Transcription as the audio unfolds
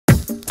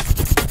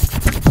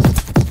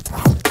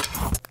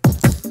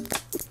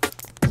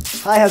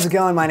Hi, how's it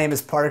going? My name is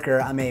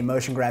Parker. I'm a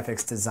motion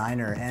graphics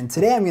designer, and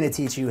today I'm going to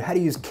teach you how to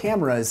use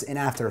cameras in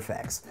After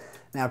Effects.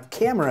 Now,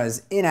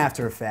 cameras in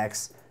After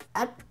Effects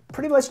act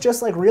pretty much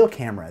just like real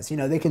cameras. You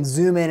know, they can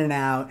zoom in and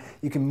out,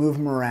 you can move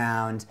them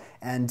around,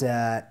 and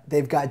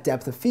they've got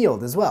depth of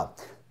field as well.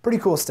 Pretty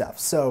cool stuff.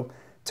 So,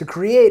 to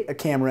create a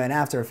camera in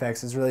After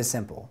Effects is really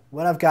simple.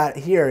 What I've got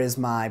here is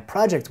my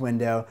project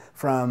window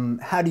from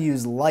how to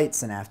use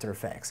lights in After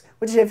Effects,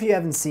 which if you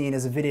haven't seen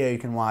is a video you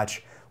can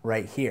watch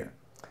right here.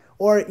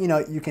 Or, you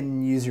know, you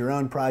can use your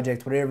own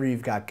project, whatever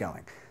you've got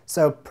going.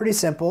 So pretty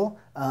simple.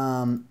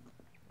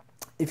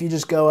 If you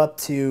just go up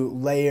to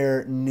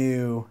Layer,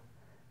 New,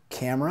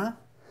 Camera,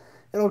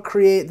 it'll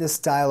create this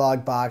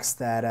dialog box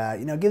that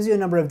you know, gives you a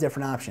number of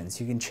different options.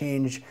 You can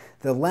change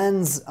the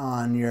lens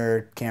on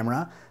your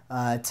camera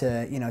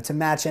to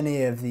match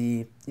any of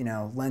the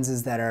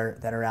lenses that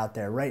are out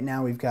there. Right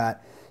now we've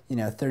got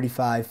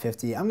 35,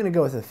 50. I'm going to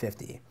go with a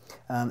 50,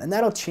 and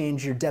that'll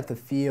change your depth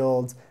of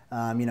field.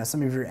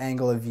 Some of your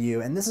angle of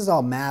view, and this is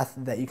all math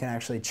that you can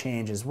actually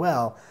change as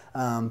well.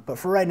 But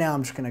for right now,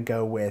 I'm just going to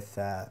go with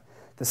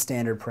the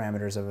standard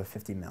parameters of a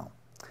 50 mil.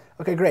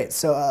 Okay, great.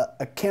 So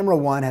a camera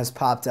 1 has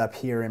popped up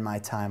here in my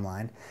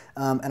timeline,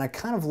 and I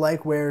kind of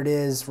like where it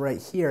is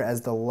right here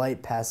as the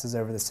light passes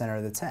over the center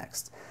of the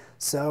text.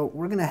 So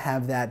we're going to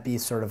have that be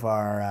sort of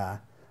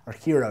our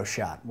hero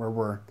shot, where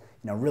we're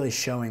really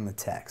showing the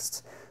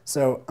text.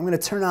 So I'm going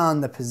to turn on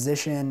the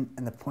position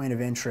and the point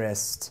of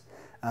interest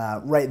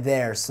right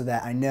there, so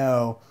that I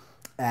know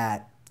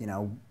at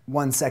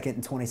 1 second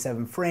and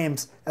 27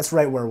 frames, that's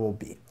right where we'll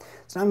be.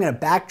 So now I'm going to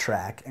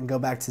backtrack and go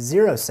back to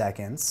 0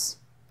 seconds.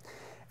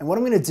 And what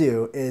I'm going to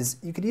do is,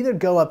 you could either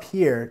go up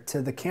here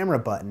to the camera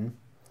button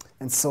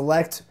and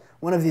select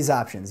one of these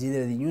options,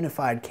 either the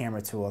unified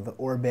camera tool, the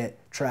orbit,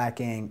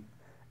 tracking,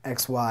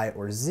 X, Y,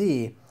 or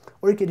Z,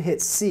 or you could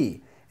hit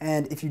C.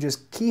 And if you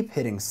just keep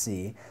hitting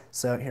C,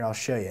 so here I'll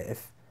show you.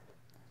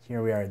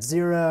 Here we are at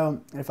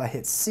 0, and if I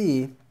hit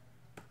C,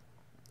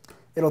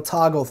 it'll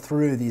toggle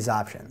through these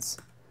options.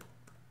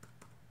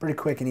 Pretty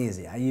quick and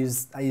easy. I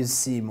use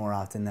C more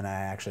often than I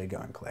actually go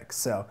and click.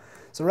 So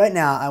right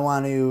now I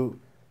want to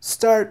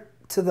start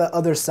to the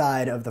other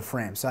side of the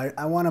frame. So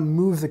I want to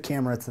move the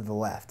camera to the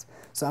left.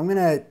 So I'm going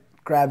to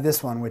grab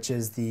this one, which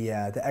is the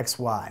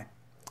XY. And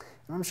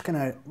I'm just going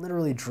to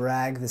literally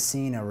drag the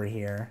scene over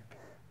here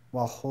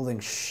while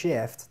holding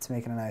Shift to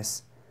make it a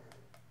nice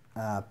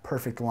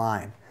perfect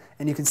line.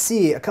 And you can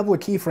see a couple of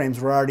keyframes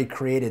were already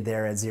created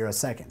there at 0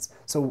 seconds.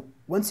 So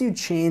once you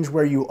change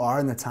where you are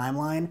in the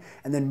timeline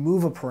and then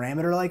move a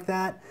parameter like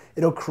that,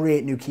 it'll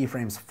create new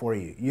keyframes for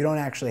you. You don't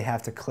actually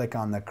have to click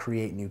on the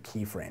Create New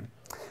Keyframe.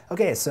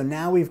 Okay, so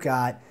now we've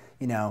got,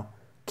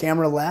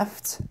 camera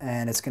left,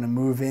 and it's going to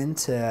move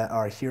into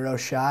our hero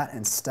shot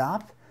and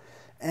stop.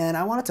 And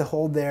I want it to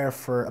hold there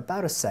for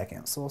about a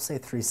second, so we'll say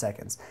 3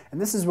 seconds. And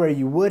this is where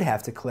you would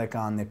have to click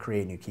on the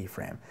Create New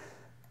Keyframe,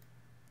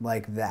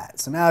 like that.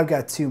 So now I've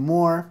got 2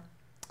 more,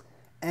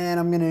 and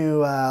I'm going to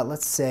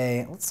let's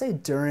say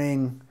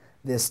during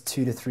this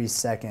 2 to 3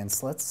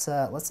 seconds, let's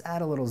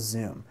add a little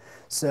zoom.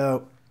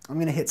 So I'm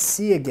going to hit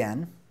C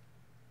again,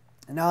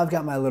 and now I've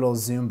got my little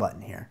zoom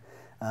button here.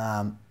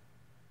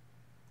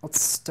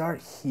 Let's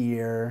start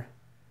here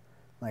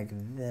like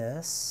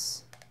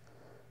this,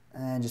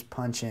 and just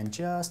punch in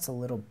just a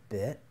little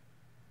bit,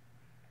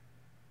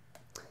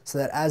 so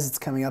that as it's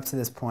coming up to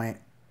this point,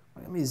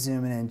 we're going to be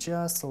zooming in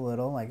just a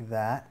little like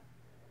that.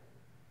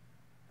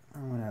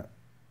 I'm going to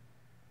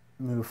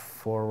move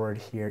forward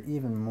here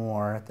even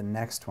more at the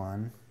next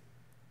one.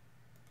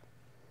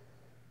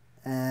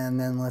 And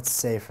then let's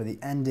say for the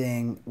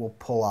ending, we'll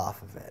pull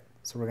off of it.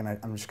 So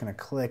I'm just going to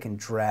click and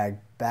drag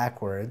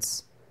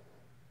backwards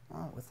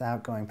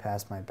without going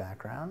past my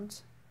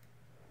background.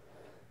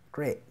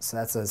 Great. So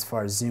that's as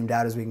far as zoomed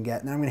out as we can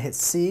get. Now I'm going to hit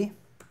C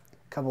a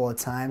couple of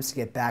times to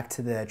get back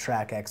to the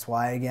track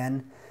XY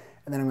again.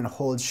 And then I'm going to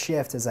hold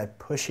Shift as I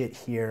push it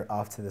here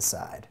off to the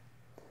side.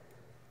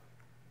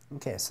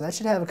 Okay, so that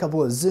should have a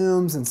couple of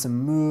zooms and some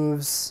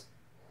moves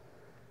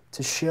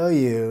to show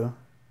you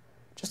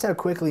just how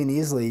quickly and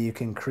easily you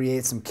can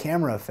create some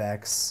camera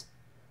effects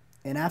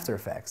in After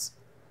Effects.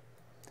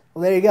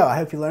 Well, there you go. I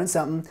hope you learned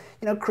something.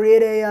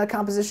 Create a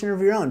composition of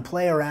your own.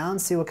 Play around,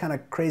 see what kind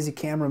of crazy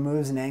camera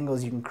moves and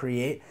angles you can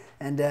create,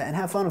 and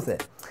have fun with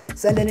it.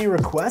 Send any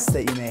requests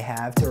that you may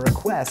have to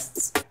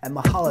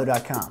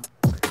requests@mahalo.com.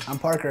 I'm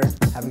Parker.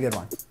 Have a good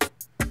one.